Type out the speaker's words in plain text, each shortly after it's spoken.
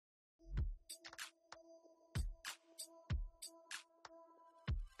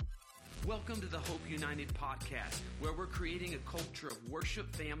Welcome to the Hope United podcast, where we're creating a culture of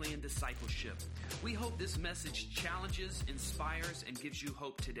worship, family, and discipleship. We hope this message challenges, inspires, and gives you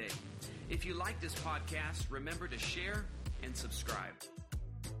hope today. If you like this podcast, remember to share and subscribe.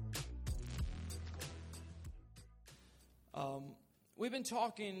 We've been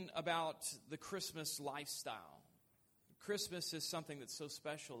talking about the Christmas lifestyle. Christmas is something that's so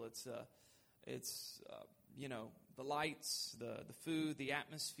special. It's the lights, the food, the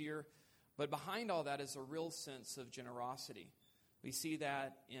atmosphere. But behind all that is a real sense of generosity. We see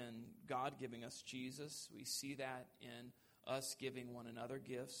that in God giving us Jesus. We see that in us giving one another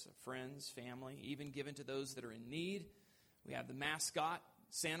gifts, friends, family, even giving to those that are in need. We have the mascot,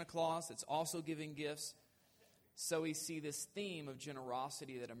 Santa Claus, that's also giving gifts. So we see this theme of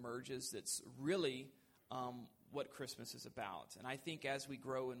generosity that emerges that's really what Christmas is about. And I think as we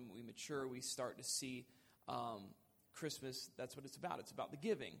grow and we mature, we start to see Christmas, that's what it's about. It's about the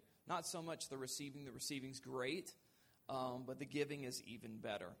giving. Not so much the receiving. The receiving's great, but the giving is even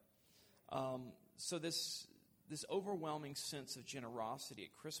better. So this overwhelming sense of generosity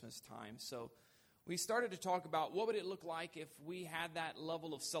at Christmas time. So we started to talk about what would it look like if we had that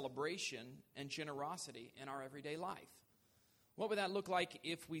level of celebration and generosity in our everyday life. What would that look like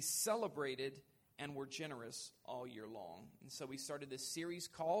if we celebrated and were generous all year long? And so we started this series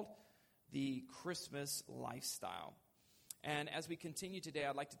called The Christmas Lifestyle. And as we continue today,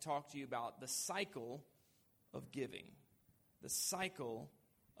 I'd like to talk to you about the cycle of giving. The cycle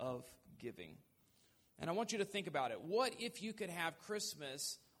of giving. And I want you to think about it. What if you could have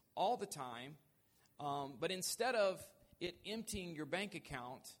Christmas all the time, but instead of it emptying your bank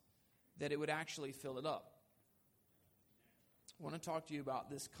account, that it would actually fill it up? I want to talk to you about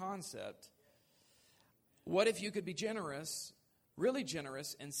this concept. What if you could be generous, really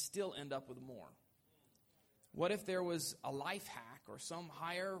generous, and still end up with more? What if there was a life hack or some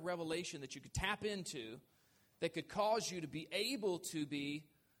higher revelation that you could tap into that could cause you to be able to be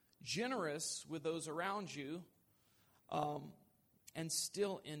generous with those around you and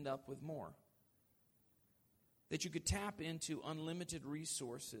still end up with more? That you could tap into unlimited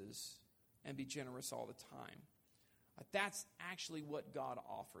resources and be generous all the time. That's actually what God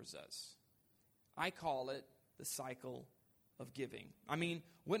offers us. I call it the cycle of giving. I mean,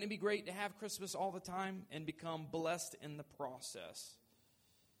 wouldn't it be great to have Christmas all the time and become blessed in the process?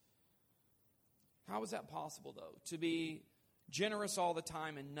 How is that possible, though? To be generous all the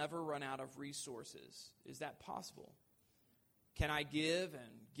time and never run out of resources. Is that possible? Can I give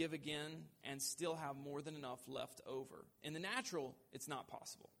and give again and still have more than enough left over? In the natural, it's not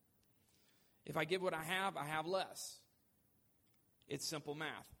possible. If I give what I have less. It's simple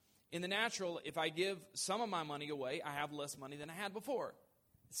math. In the natural, if I give some of my money away, I have less money than I had before.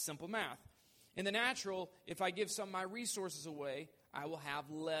 It's simple math. In the natural, if I give some of my resources away, I will have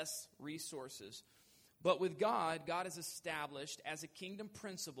less resources. But with God, God is established as a kingdom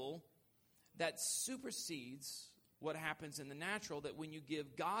principle that supersedes what happens in the natural, that when you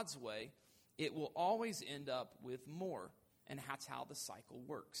give God's way, it will always end up with more. And that's how the cycle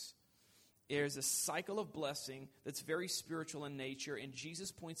works. There's a cycle of blessing that's very spiritual in nature, and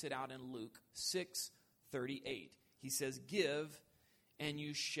Jesus points it out in Luke 6:38. He says, give and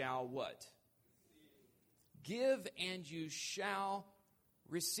you shall what? Give and you shall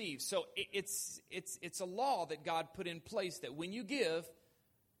receive. So it's a law that God put in place that when you give,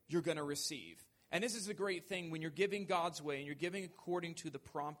 you're going to receive. And this is a great thing when you're giving God's way and you're giving according to the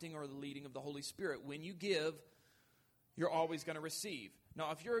prompting or the leading of the Holy Spirit. When you give, you're always going to receive.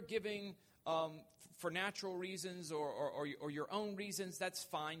 Now, if you're giving for natural reasons or your own reasons, that's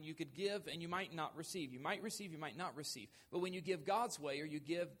fine. You could give and you might not receive. You might receive, you might not receive. But when you give God's way or you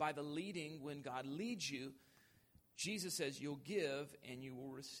give by the leading, when God leads you, Jesus says you'll give and you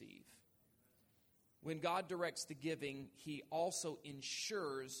will receive. When God directs the giving, He also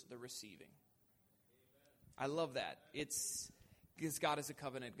ensures the receiving. I love that. It's because God is a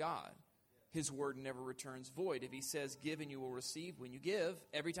covenant God. His word never returns void. If He says give and you will receive, when you give,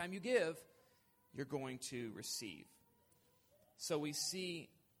 every time you give, you're going to receive. So we see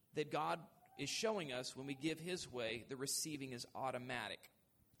that God is showing us when we give His way, the receiving is automatic.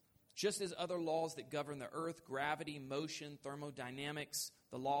 Just as other laws that govern the earth, gravity, motion, thermodynamics,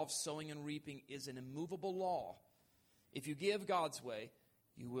 the law of sowing and reaping is an immovable law. If you give God's way,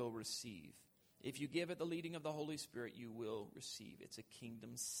 you will receive. If you give at the leading of the Holy Spirit, you will receive. It's a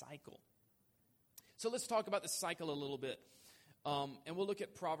kingdom cycle. So let's talk about the cycle a little bit. And we'll look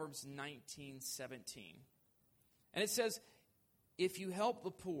at Proverbs 19:17. And it says, if you help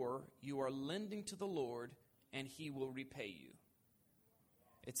the poor, you are lending to the Lord, and He will repay you.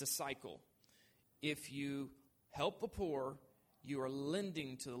 It's a cycle. If you help the poor, you are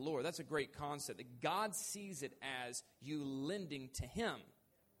lending to the Lord. That's a great concept. That God sees it as you lending to Him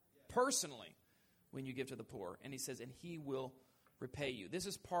personally when you give to the poor. And He says, and He will repay you. This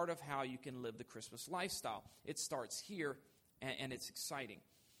is part of how you can live the Christmas lifestyle. It starts here, and it's exciting.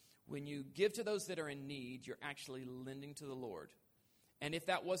 When you give to those that are in need, you're actually lending to the Lord. And if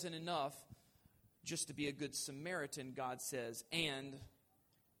that wasn't enough, just to be a good Samaritan, God says, and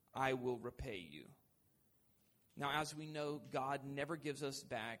I will repay you. Now, as we know, God never gives us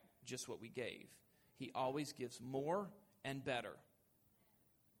back just what we gave. He always gives more and better.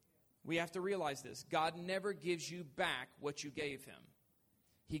 We have to realize this. God never gives you back what you gave Him.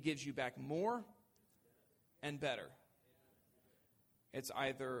 He gives you back more and better. It's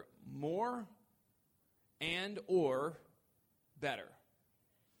either more and or better.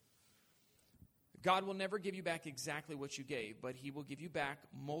 God will never give you back exactly what you gave, but He will give you back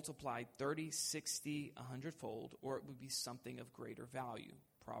multiplied 30, 60, 100-fold, or it would be something of greater value.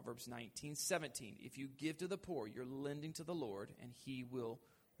 Proverbs 19:17. If you give to the poor, you're lending to the Lord, and He will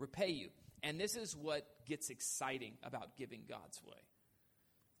repay you. And this is what gets exciting about giving God's way.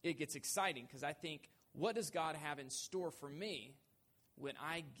 It gets exciting because I think, what does God have in store for me when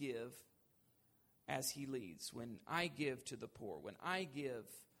I give as He leads? When I give to the poor, when I give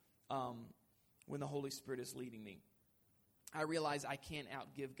when the Holy Spirit is leading me. I realize I can't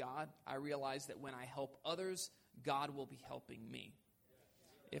outgive God. I realize that when I help others, God will be helping me.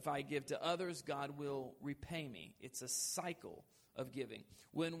 If I give to others, God will repay me. It's a cycle of giving.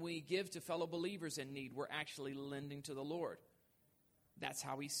 When we give to fellow believers in need, we're actually lending to the Lord. That's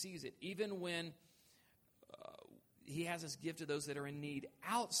how He sees it. Even when He has us give to those that are in need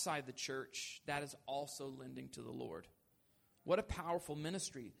outside the church, that is also lending to the Lord. What a powerful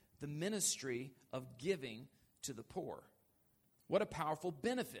ministry. The ministry of giving to the poor. What a powerful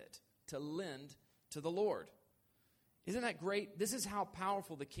benefit to lend to the Lord. Isn't that great? This is how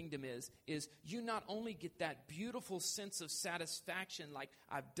powerful the kingdom is you not only get that beautiful sense of satisfaction, like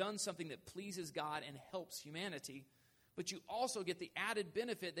I've done something that pleases God and helps humanity, but you also get the added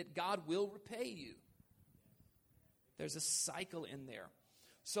benefit that God will repay you. There's a cycle in there.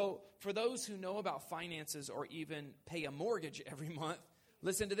 So for those who know about finances or even pay a mortgage every month,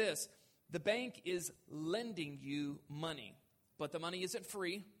 listen to this. The bank is lending you money, but the money isn't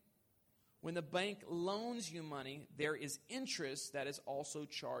free. When the bank loans you money, there is interest that is also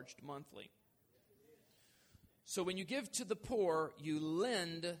charged monthly. So when you give to the poor, you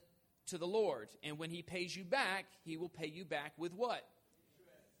lend to the Lord. And when He pays you back, He will pay you back with what?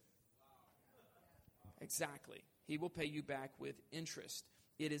 Exactly. He will pay you back with interest.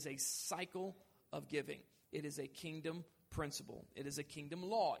 It is a cycle of giving. It is a kingdom principle. It is a kingdom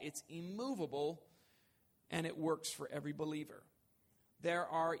law. It's immovable, and it works for every believer. There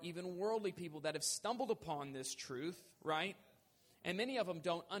are even worldly people that have stumbled upon this truth, right? And many of them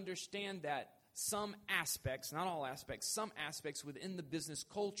don't understand that some aspects, not all aspects, some aspects within the business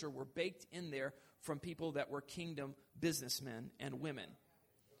culture were baked in there from people that were kingdom businessmen and women.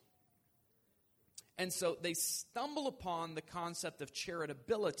 And so they stumble upon the concept of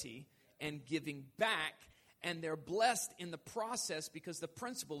charitability and giving back, and they're blessed in the process because the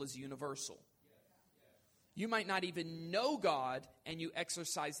principle is universal. You might not even know God, and you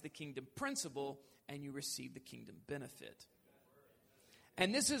exercise the kingdom principle, and you receive the kingdom benefit.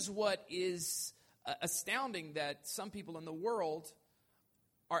 And this is what is astounding, that some people in the world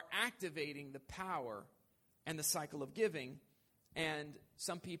are activating the power and the cycle of giving, and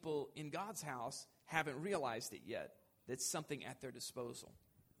some people in God's house haven't realized it yet. That's something at their disposal.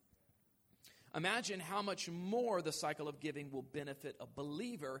 Imagine how much more the cycle of giving will benefit a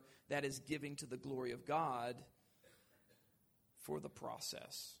believer that is giving to the glory of God for the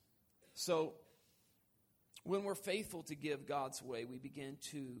process. So, when we're faithful to give God's way, we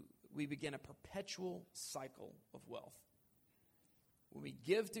begin a perpetual cycle of wealth. When we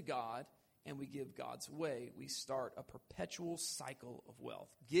give to God and we give God's way, we start a perpetual cycle of wealth.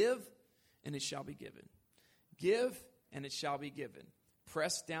 Give, and it shall be given. Give, and it shall be given.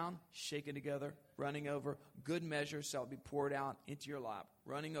 Pressed down, shaken together, running over. Good measure shall be poured out into your lap.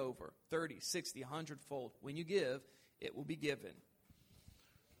 Running over, 30, 60, 100-fold. When you give, it will be given.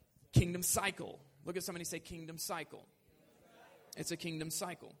 Kingdom cycle. Look at somebody say kingdom cycle. It's a kingdom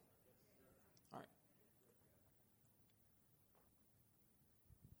cycle. All right.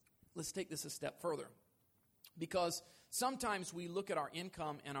 Let's take this a step further. Because sometimes we look at our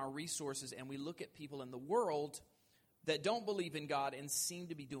income and our resources, and we look at people in the world that don't believe in God and seem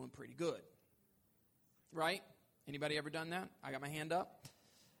to be doing pretty good. Right? Anybody ever done that? I got my hand up.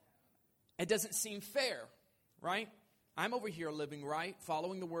 It doesn't seem fair, right? I'm over here living right,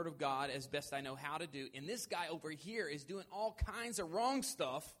 following the Word of God as best I know how to do. And this guy over here is doing all kinds of wrong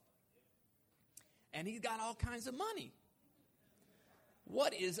stuff. And he's got all kinds of money.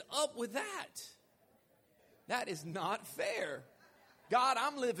 What is up with that? That is not fair. God,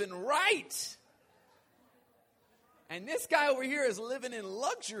 I'm living right. And this guy over here is living in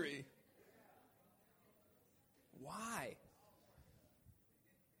luxury. Why?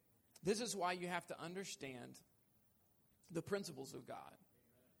 This is why you have to understand the principles of God,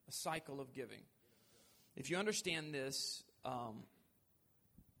 a cycle of giving. If you understand this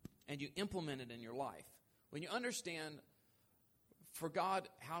and you implement it in your life, when you understand for God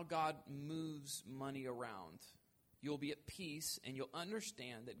how God moves money around, you'll be at peace and you'll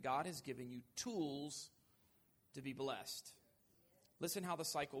understand that God has given you tools to be blessed. Listen how the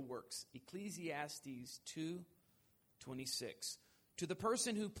cycle works. Ecclesiastes 2:26. To the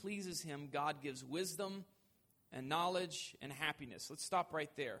person who pleases him, God gives wisdom and knowledge and happiness. Let's stop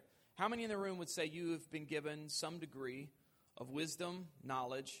right there. How many in the room would say you have been given some degree of wisdom,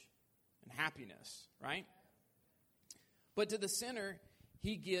 knowledge, and happiness, right? But to the sinner,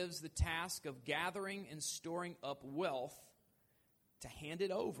 he gives the task of gathering and storing up wealth to hand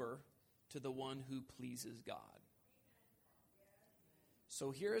it over to the one who pleases God.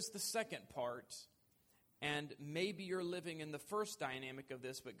 So here's the second part. And maybe you're living in the first dynamic of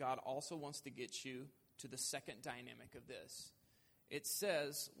this, but God also wants to get you to the second dynamic of this. It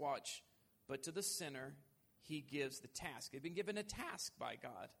says, watch, but to the sinner, he gives the task. They've been given a task by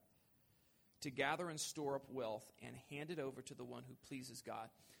God to gather and store up wealth and hand it over to the one who pleases God.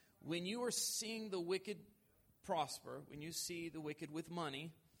 When you are seeing the wicked prosper, when you see the wicked with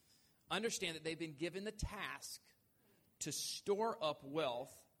money, understand that they've been given the task to store up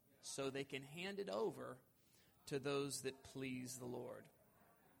wealth so they can hand it over to those that please the Lord.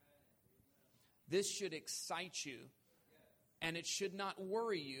 This should excite you, and it should not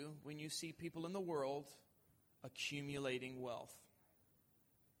worry you when you see people in the world accumulating wealth.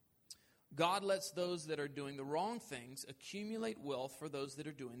 God lets those that are doing the wrong things accumulate wealth for those that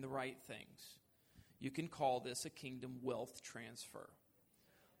are doing the right things. You can call this a kingdom wealth transfer.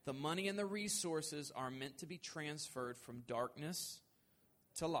 The money and the resources are meant to be transferred from darkness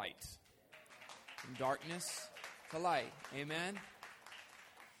to light. From darkness to light. Amen?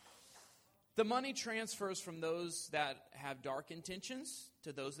 The money transfers from those that have dark intentions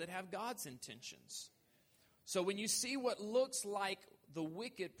to those that have God's intentions. So when you see what looks like the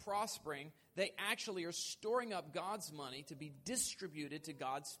wicked prospering, they actually are storing up God's money to be distributed to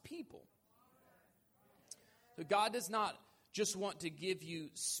God's people. So God does not just want to give you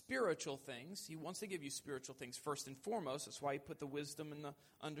spiritual things. He wants to give you spiritual things first and foremost. That's why he put the wisdom and the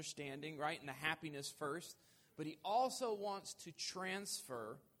understanding, right, and the happiness first. But he also wants to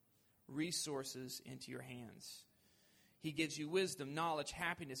transfer resources into your hands. He gives you wisdom, knowledge,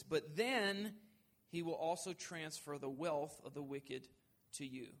 happiness, but then he will also transfer the wealth of the wicked to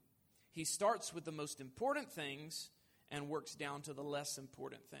you. He starts with the most important things and works down to the less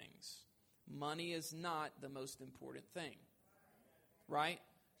important things. Money is not the most important thing, right?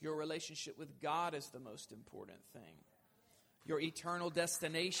 Your relationship with God is the most important thing. Your eternal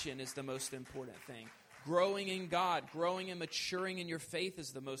destination is the most important thing. Growing in God, growing and maturing in your faith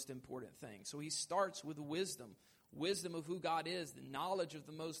is the most important thing. So he starts with wisdom. Wisdom of who God is, the knowledge of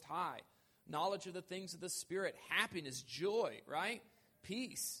the Most High, knowledge of the things of the Spirit, happiness, joy, right?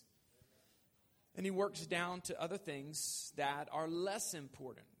 Peace. And he works down to other things that are less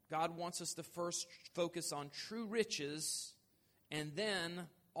important. God wants us to first focus on true riches, and then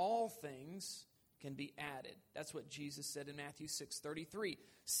all things can be added. That's what Jesus said in Matthew 6:33.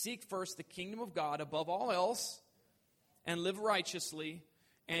 Seek first the kingdom of God above all else, and live righteously,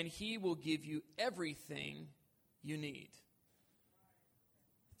 and he will give you everything you need.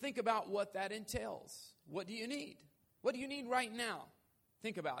 Think about what that entails. What do you need? What do you need right now?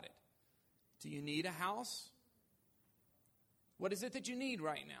 Think about it. Do you need a house? What is it that you need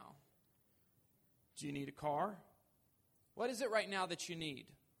right now? Do you need a car? What is it right now that you need?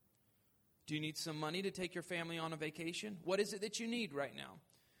 Do you need some money to take your family on a vacation? What is it that you need right now?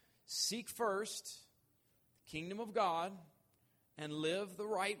 Seek first the kingdom of God and live the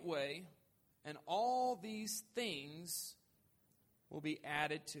right way, and all these things will be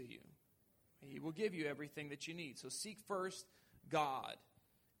added to you. He will give you everything that you need. So seek first God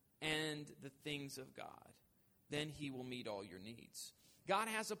and the things of God. Then he will meet all your needs. God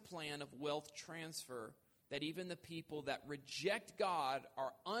has a plan of wealth transfer that even the people that reject God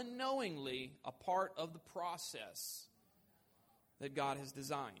are unknowingly a part of the process that God has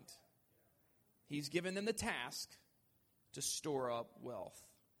designed. He's given them the task to store up wealth.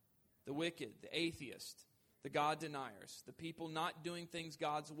 The wicked, the atheist, the God deniers, the people not doing things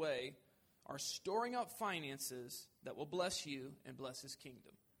God's way, are storing up finances that will bless you and bless his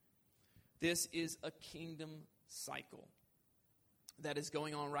kingdom. This is a kingdom cycle that is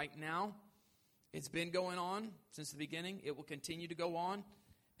going on right now. It's been going on since the beginning. It will continue to go on,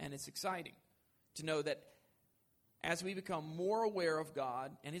 and it's exciting to know that as we become more aware of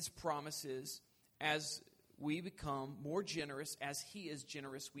God and his promises, as we become more generous, as he is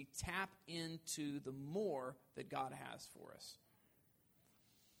generous, we tap into the more that God has for us.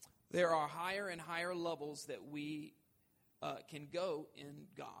 There are higher and higher levels that we can go in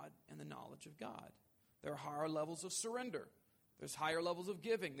God and the knowledge of God. There are higher levels of surrender. There's higher levels of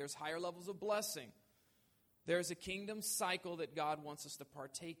giving. There's higher levels of blessing. There's a kingdom cycle that God wants us to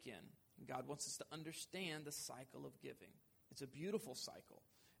partake in. And God wants us to understand the cycle of giving. It's a beautiful cycle.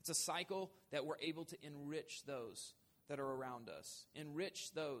 It's a cycle that we're able to enrich those that are around us.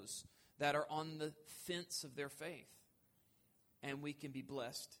 Enrich those that are on the fence of their faith. And we can be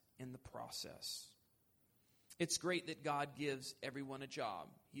blessed in the process. It's great that God gives everyone a job.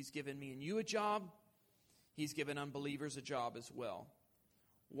 He's given me and you a job. He's given unbelievers a job as well.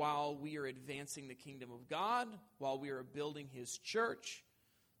 While we are advancing the kingdom of God, while we are building his church,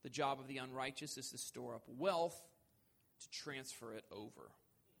 the job of the unrighteous is to store up wealth to transfer it over.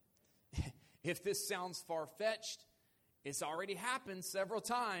 If this sounds far-fetched, it's already happened several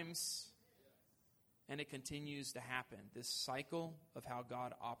times, and it continues to happen. This cycle of how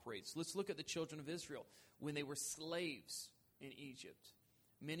God operates. Let's look at the children of Israel when they were slaves in Egypt.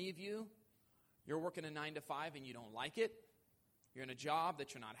 Many of you, you're working a 9-to-5 and you don't like it. You're in a job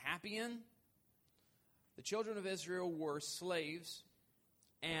that you're not happy in. The children of Israel were slaves,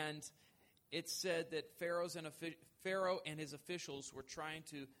 and it said that Pharaoh and his officials were trying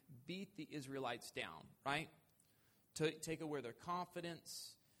to beat the Israelites down, right? To take away their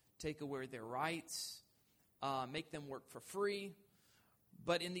confidence, take away their rights, make them work for free.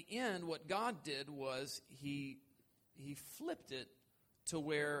 But in the end, what God did was he flipped it to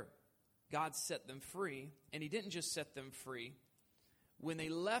where God set them free, and he didn't just set them free. When they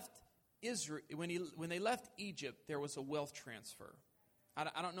left Israel, when they left Egypt, there was a wealth transfer.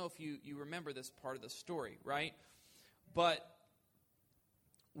 I don't know if you remember this part of the story, right? But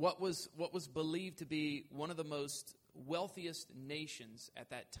what was believed to be one of the most wealthiest nations at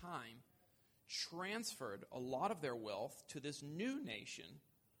that time transferred a lot of their wealth to this new nation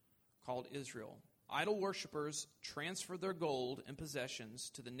called Israel. Idol worshipers transferred their gold and possessions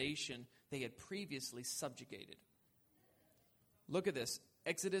to the nation they had previously subjugated. Look at this.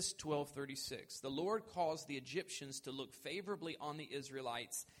 Exodus 12:36. The Lord caused the Egyptians to look favorably on the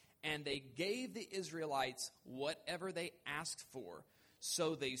Israelites, and they gave the Israelites whatever they asked for.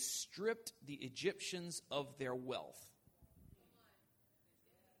 So they stripped the Egyptians of their wealth.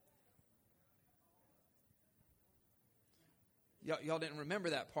 Y'all didn't remember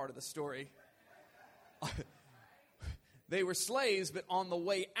that part of the story. They were slaves, but on the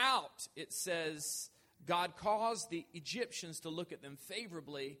way out, it says God caused the Egyptians to look at them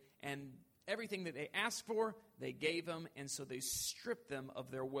favorably, and everything that they asked for, they gave them, and so they stripped them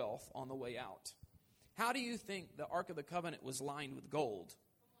of their wealth on the way out. How do you think the Ark of the Covenant was lined with gold?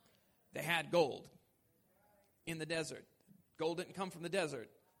 They had gold in the desert. Gold didn't come from the desert.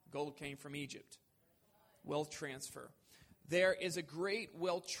 Gold came from Egypt. Wealth transfer. There is a great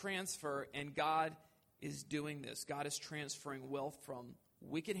wealth transfer, and God is doing this. God is transferring wealth from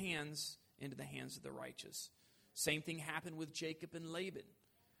wicked hands into the hands of the righteous. Same thing happened with Jacob and Laban.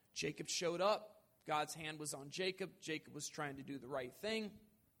 Jacob showed up. God's hand was on Jacob. Jacob was trying to do the right thing.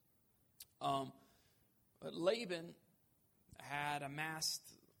 But Laban had amassed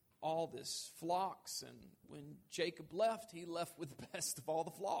all this flocks, and when Jacob left, he left with the best of all the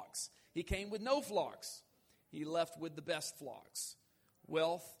flocks. He came with no flocks. He left with the best flocks.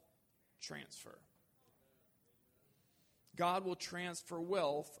 Wealth transfer. God will transfer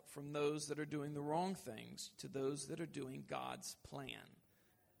wealth from those that are doing the wrong things to those that are doing God's plan.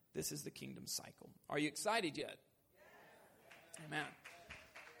 This is the kingdom cycle. Are you excited yet? Amen.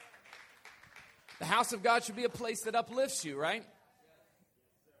 The house of God should be a place that uplifts you, right?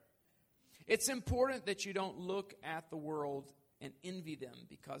 It's important that you don't look at the world and envy them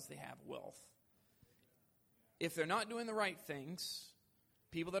because they have wealth. If they're not doing the right things,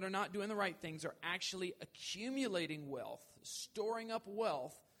 people that are not doing the right things are actually accumulating wealth, storing up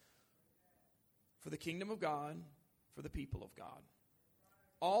wealth for the kingdom of God, for the people of God.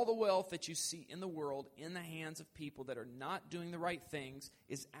 All the wealth that you see in the world in the hands of people that are not doing the right things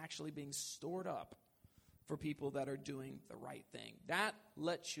is actually being stored up for people that are doing the right thing. That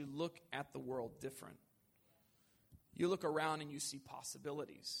lets you look at the world different. You look around and you see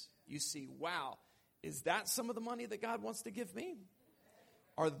possibilities. You see, wow, Is that some of the money that God wants to give me?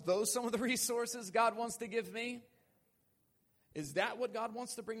 Are those some of the resources God wants to give me? Is that what God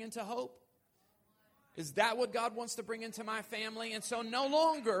wants to bring into Hope? Is that what God wants to bring into my family? And so no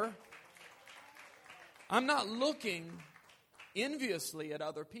longer, I'm not looking enviously at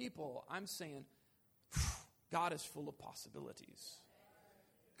other people. I'm saying, God is full of possibilities.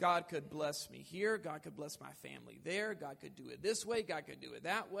 God could bless me here. God could bless my family there. God could do it this way. God could do it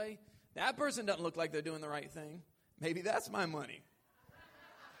that way. That person doesn't look like they're doing the right thing. Maybe that's my money.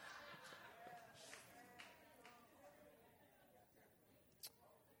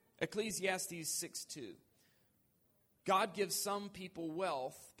 Ecclesiastes 6:2. God gives some people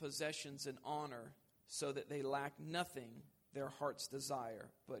wealth, possessions, and honor so that they lack nothing their hearts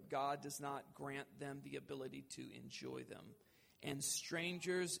desire, but God does not grant them the ability to enjoy them, and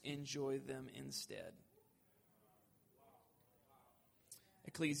strangers enjoy them instead.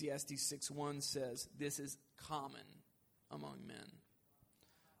 Ecclesiastes 6:1 says, this is common among men.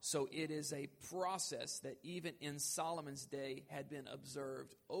 So it is a process that even in Solomon's day had been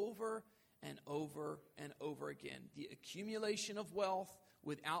observed over and over and over again. The accumulation of wealth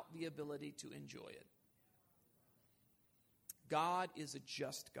without the ability to enjoy it. God is a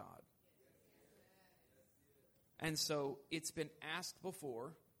just God. And so it's been asked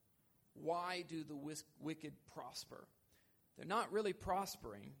before, why do the wicked prosper? They're not really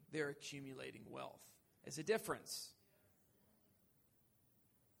prospering, they're accumulating wealth. There's a difference.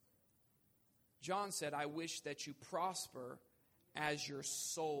 John said, I wish that you prosper as your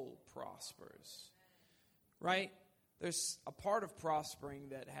soul prospers. Right? There's a part of prospering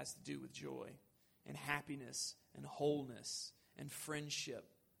that has to do with joy and happiness and wholeness and friendship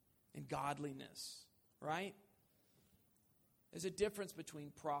and godliness. Right? There's a difference between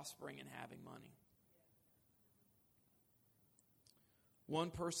prospering and having money.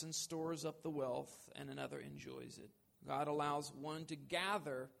 One person stores up the wealth and another enjoys it. God allows one to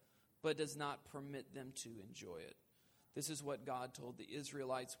gather but does not permit them to enjoy it. This is what God told the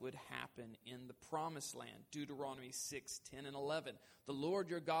Israelites would happen in the promised land. Deuteronomy 6:10 and 11. The Lord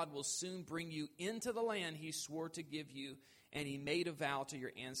your God will soon bring you into the land he swore to give you, and he made a vow to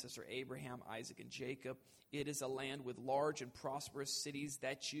your ancestor Abraham, Isaac, and Jacob. It is a land with large and prosperous cities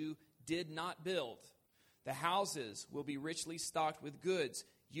that you did not build. The houses will be richly stocked with goods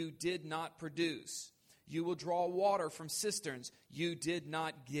you did not produce. You will draw water from cisterns you did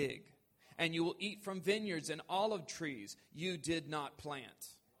not dig. And you will eat from vineyards and olive trees you did not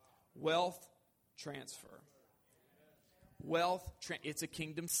plant. Wealth transfer. It's a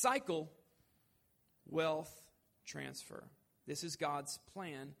kingdom cycle. Wealth transfer. This is God's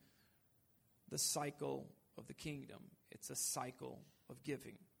plan, the cycle of the kingdom. It's a cycle of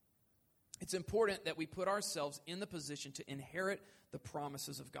giving. It's important that we put ourselves in the position to inherit the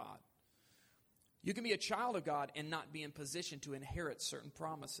promises of God. You can be a child of God and not be in position to inherit certain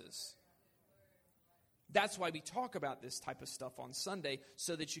promises. That's why we talk about this type of stuff on Sunday,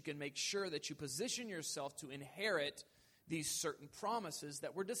 so that you can make sure that you position yourself to inherit these certain promises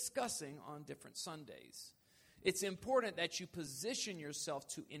that we're discussing on different Sundays. It's important that you position yourself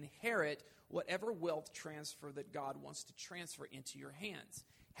to inherit whatever wealth transfer that God wants to transfer into your hands.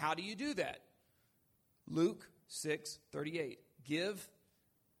 How do you do that? Luke 6:38. Give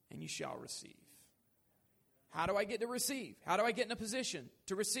and you shall receive. How do I get to receive? How do I get in a position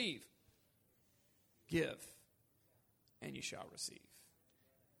to receive? Give and you shall receive.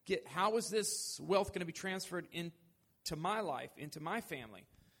 How is this wealth going to be transferred into my life, into my family?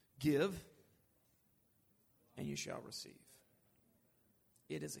 Give and you shall receive.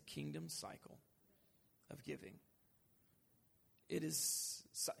 It is a kingdom cycle of giving. This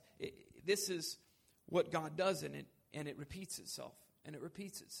is what God does in it, and it repeats itself, and it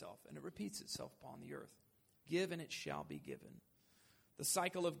repeats itself, and it repeats itself upon the earth. Give and it shall be given. The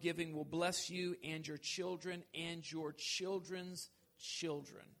cycle of giving will bless you and your children and your children's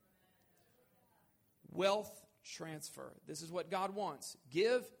children. Wealth transfer. This is what God wants.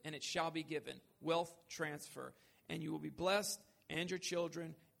 Give and it shall be given. Wealth transfer. And you will be blessed, and your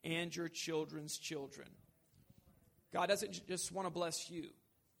children and your children's children. God doesn't just want to bless you.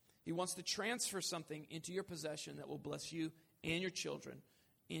 He wants to transfer something into your possession that will bless you and your children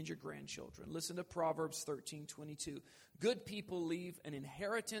and your grandchildren. Listen to Proverbs 13:22. Good people leave an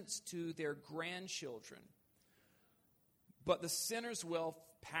inheritance to their grandchildren, but the sinner's wealth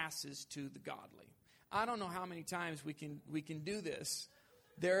passes to the godly. I don't know how many times we can do this.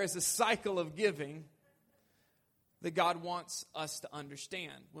 There is a cycle of giving that God wants us to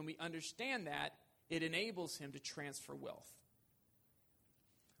understand. When we understand that, it enables him to transfer wealth.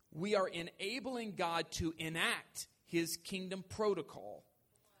 We are enabling God to enact his kingdom protocol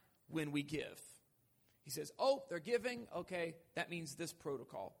when we give. He says, oh, they're giving. Okay, that means this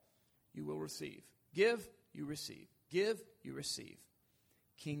protocol. You will receive. Give, you receive. Give, you receive.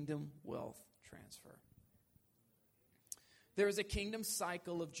 Kingdom wealth transfer. There is a kingdom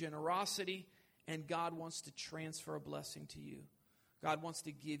cycle of generosity, and God wants to transfer a blessing to you. God wants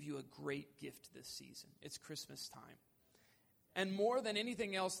to give you a great gift this season. It's Christmas time. And more than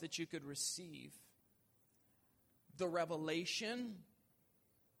anything else that you could receive, the revelation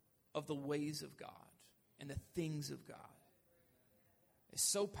of the ways of God and the things of God is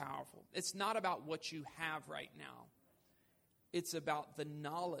so powerful. It's not about what you have right now. It's about the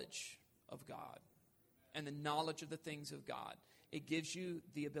knowledge of God and the knowledge of the things of God. It gives you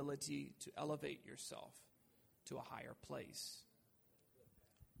the ability to elevate yourself to a higher place.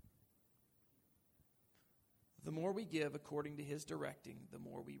 The more we give according to His directing, the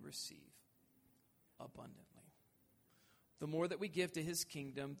more we receive abundantly. The more that we give to His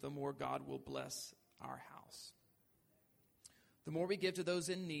kingdom, the more God will bless our house. The more we give to those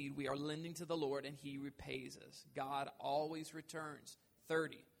in need, we are lending to the Lord and He repays us. God always returns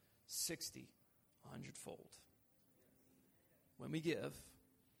 30, 60, 100-fold. When we give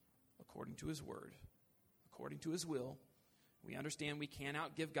according to His word, according to His will, we understand we can't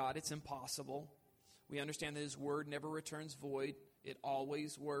outgive God. It's impossible. We understand that His word never returns void. It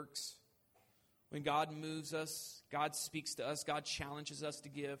always works. When God moves us, God speaks to us, God challenges us to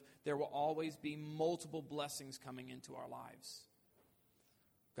give, there will always be multiple blessings coming into our lives.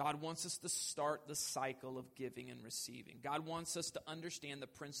 God wants us to start the cycle of giving and receiving. God wants us to understand the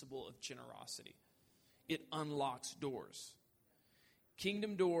principle of generosity. It unlocks doors.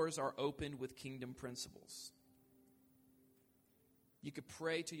 Kingdom doors are opened with kingdom principles. You could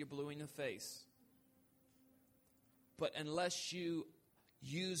pray till you're blue in the face. But unless you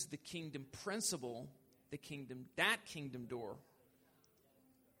use the kingdom principle, that kingdom door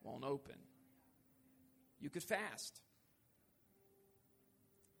won't open. You could fast.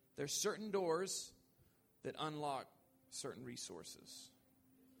 There's certain doors that unlock certain resources.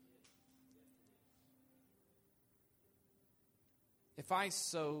 If I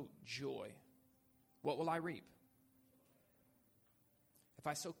sow joy, what will I reap? If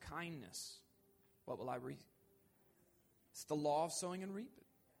I sow kindness, what will I reap? It's the law of sowing and reaping.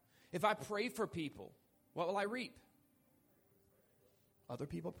 If I pray for people, what will I reap? Other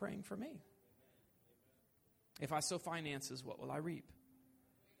people praying for me. If I sow finances, what will I reap?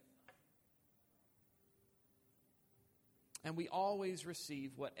 And we always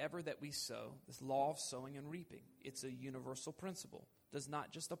receive whatever that we sow, this law of sowing and reaping. It's a universal principle. It does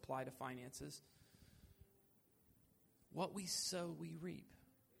not just apply to finances. What we sow, we reap.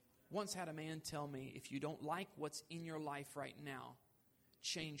 Once had a man tell me, if you don't like what's in your life right now,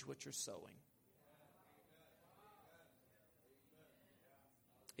 change what you're sowing.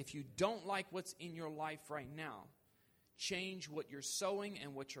 If you don't like what's in your life right now, change what you're sowing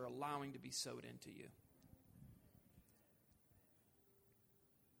and what you're allowing to be sowed into you.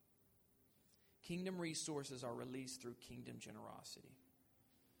 Kingdom resources are released through kingdom generosity.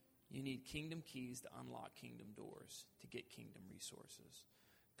 You need kingdom keys to unlock kingdom doors to get kingdom resources.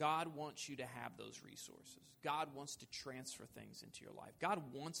 God wants you to have those resources. God wants to transfer things into your life. God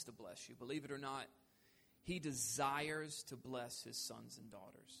wants to bless you. Believe it or not, He desires to bless His sons and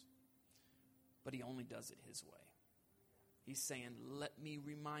daughters. But He only does it His way. He's saying, let me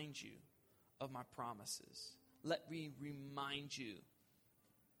remind you of my promises. Let me remind you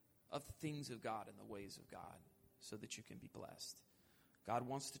of the things of God and the ways of God so that you can be blessed. God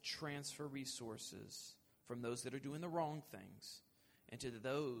wants to transfer resources from those that are doing the wrong things into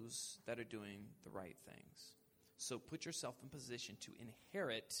those that are doing the right things. So put yourself in position to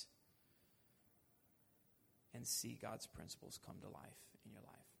inherit and see God's principles come to life in your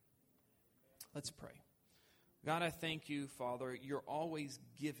life. Let's pray. God, I thank you, Father. You're always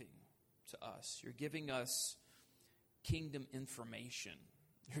giving to us. You're giving us kingdom information.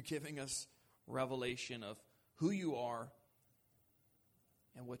 You're giving us revelation of who you are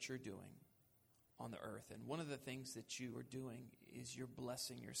and what you're doing on the earth. And one of the things that you are doing is you're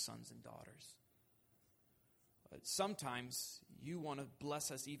blessing your sons and daughters. But sometimes you want to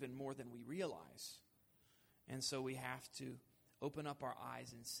bless us even more than we realize. And so we have to open up our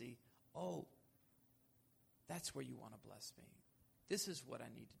eyes and see, oh, that's where you want to bless me. This is what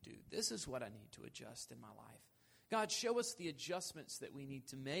I need to do. This is what I need to adjust in my life. God, show us the adjustments that we need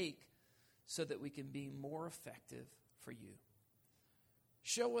to make so that we can be more effective for you.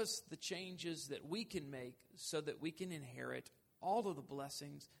 Show us the changes that we can make so that we can inherit all of the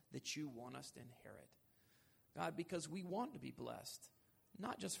blessings that you want us to inherit. God, because we want to be blessed.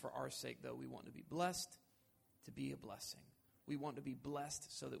 Not just for our sake, though. We want to be blessed to be a blessing. We want to be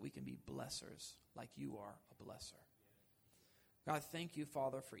blessed so that we can be blessers like you are a blesser. God, thank you,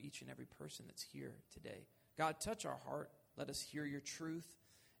 Father, for each and every person that's here today. God, touch our heart. Let us hear your truth.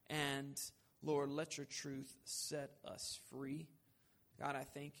 And, Lord, let your truth set us free. God, I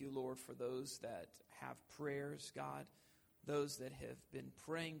thank you, Lord, for those that have prayers, God, those that have been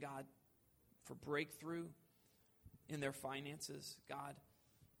praying, God, for breakthrough in their finances. God,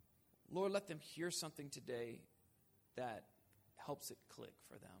 Lord, let them hear something today that helps it click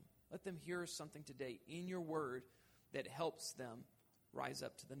for them. Let them hear something today in your word that helps them rise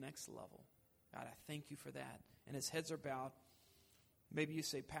up to the next level. God, I thank you for that. And as heads are bowed, maybe you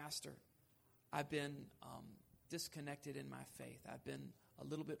say, Pastor, I've been disconnected in my faith. I've been a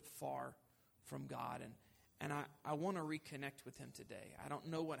little bit far from God, and I want to reconnect with him today. I don't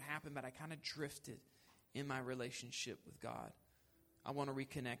know what happened, but I kind of drifted in my relationship with God. I want to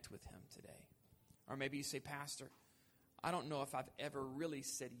reconnect with him today. Or maybe you say, Pastor, I don't know if I've ever really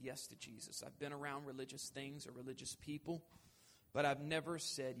said yes to Jesus. I've been around religious things or religious people, but I've never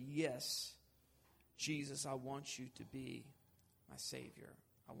said, yes, Jesus, I want you to be my Savior.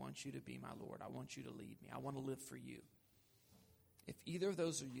 I want you to be my Lord. I want you to lead me. I want to live for you. If either of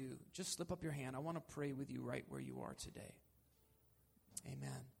those are you, just slip up your hand. I want to pray with you right where you are today.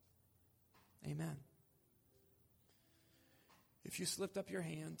 Amen. Amen. If you slipped up your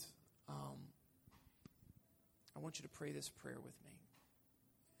hand, I want you to pray this prayer with me.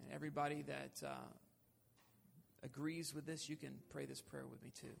 And everybody that agrees with this, you can pray this prayer with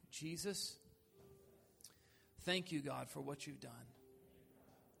me too. Jesus, thank you, God, for what you've done.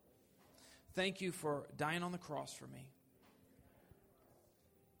 Thank you for dying on the cross for me.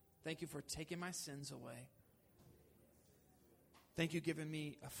 Thank you for taking my sins away. Thank you for giving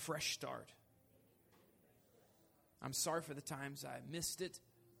me a fresh start. I'm sorry for the times I missed it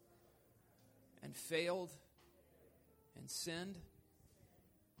and failed and sinned.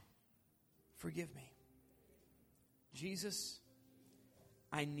 Forgive me. Jesus,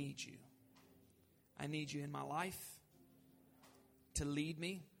 I need you. I need you in my life to lead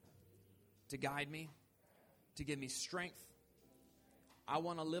me, to guide me, to give me strength. I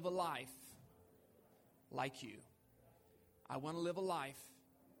want to live a life like you. I want to live a life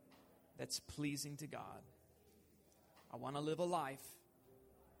that's pleasing to God. I want to live a life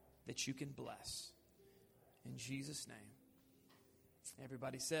that you can bless. In Jesus' name.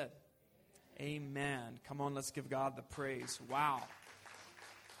 Everybody said, amen. Come on, let's give God the praise. Wow.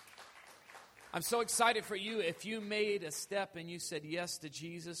 I'm so excited for you. If you made a step and you said yes to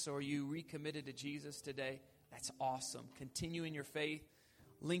Jesus or you recommitted to Jesus today, that's awesome. Continue in your faith.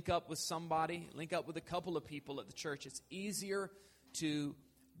 Link up with somebody. Link up with a couple of people at the church. It's easier to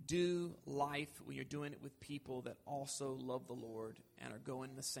do life when you're doing it with people that also love the Lord and are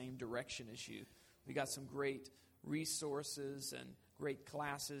going in the same direction as you. We got some great resources and great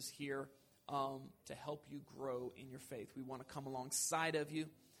classes here to help you grow in your faith. We want to come alongside of you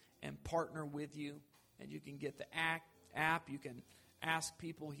and partner with you. And you can get the app. You can ask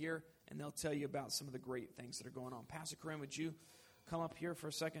people here, and they'll tell you about some of the great things that are going on. Pastor Corinne, would you come up here for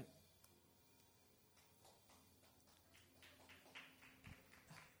a second?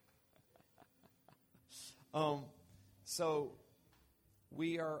 So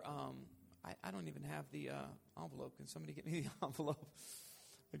we are, I don't even have the envelope. Can somebody get me the envelope?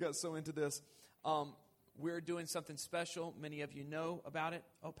 I got so into this. We're doing something special. Many of you know about it.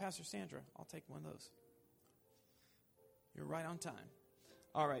 Oh, Pastor Sandra, I'll take one of those. You're right on time.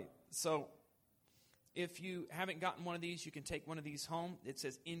 All right. So if you haven't gotten one of these, you can take one of these home. It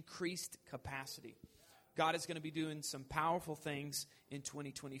says increased capacity. God is going to be doing some powerful things in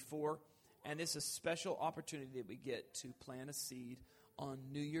 2024. And this is a special opportunity that we get to plant a seed on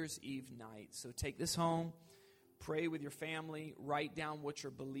New Year's Eve night. So take this home. Pray with your family. Write down what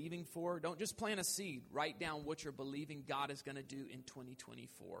you're believing for. Don't just plant a seed. Write down what you're believing God is going to do in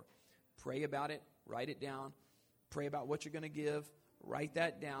 2024. Pray about it. Write it down. Pray about what you're going to give. Write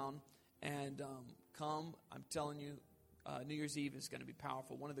that down. And come. I'm telling you, New Year's Eve is going to be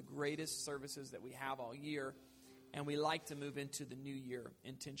powerful. One of the greatest services that we have all year. And we like to move into the new year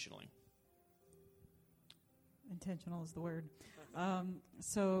intentionally. Intentional is the word.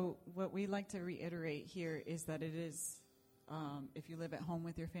 So what we like to reiterate here is that it is, if you live at home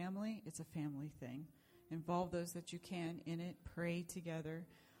with your family, it's a family thing. Involve those that you can in it. Pray together.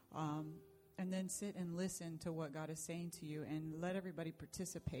 And then sit and listen to what God is saying to you and let everybody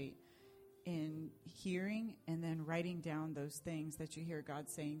participate in hearing and then writing down those things that you hear God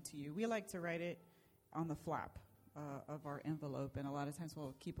saying to you. We like to write it on the flap of our envelope, and a lot of times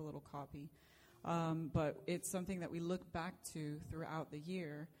we'll keep a little copy. But it's something that we look back to throughout the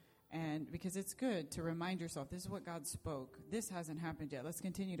year And because it's good to remind yourself, this is what God spoke. This hasn't happened yet. Let's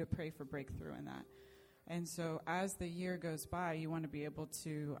continue to pray for breakthrough in that. And so as the year goes by, you want to be able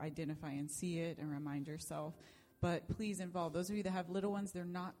to identify and see it and remind yourself. But please involve those of you that have little ones. They're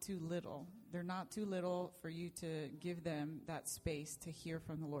not too little. They're not too little for you to give them that space to hear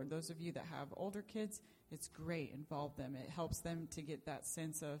from the Lord. Those of you that have older kids, it's great. Involve them. It helps them to get that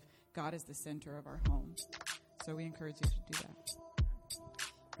sense of God is the center of our home. So we encourage you to do that.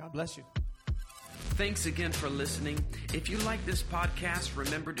 God bless you. Thanks again for listening. If you like this podcast,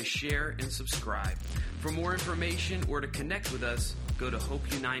 remember to share and subscribe. For more information or to connect with us, go to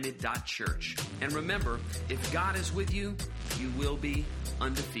hopeunited.church. And remember, if God is with you, you will be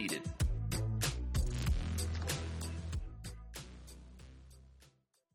undefeated.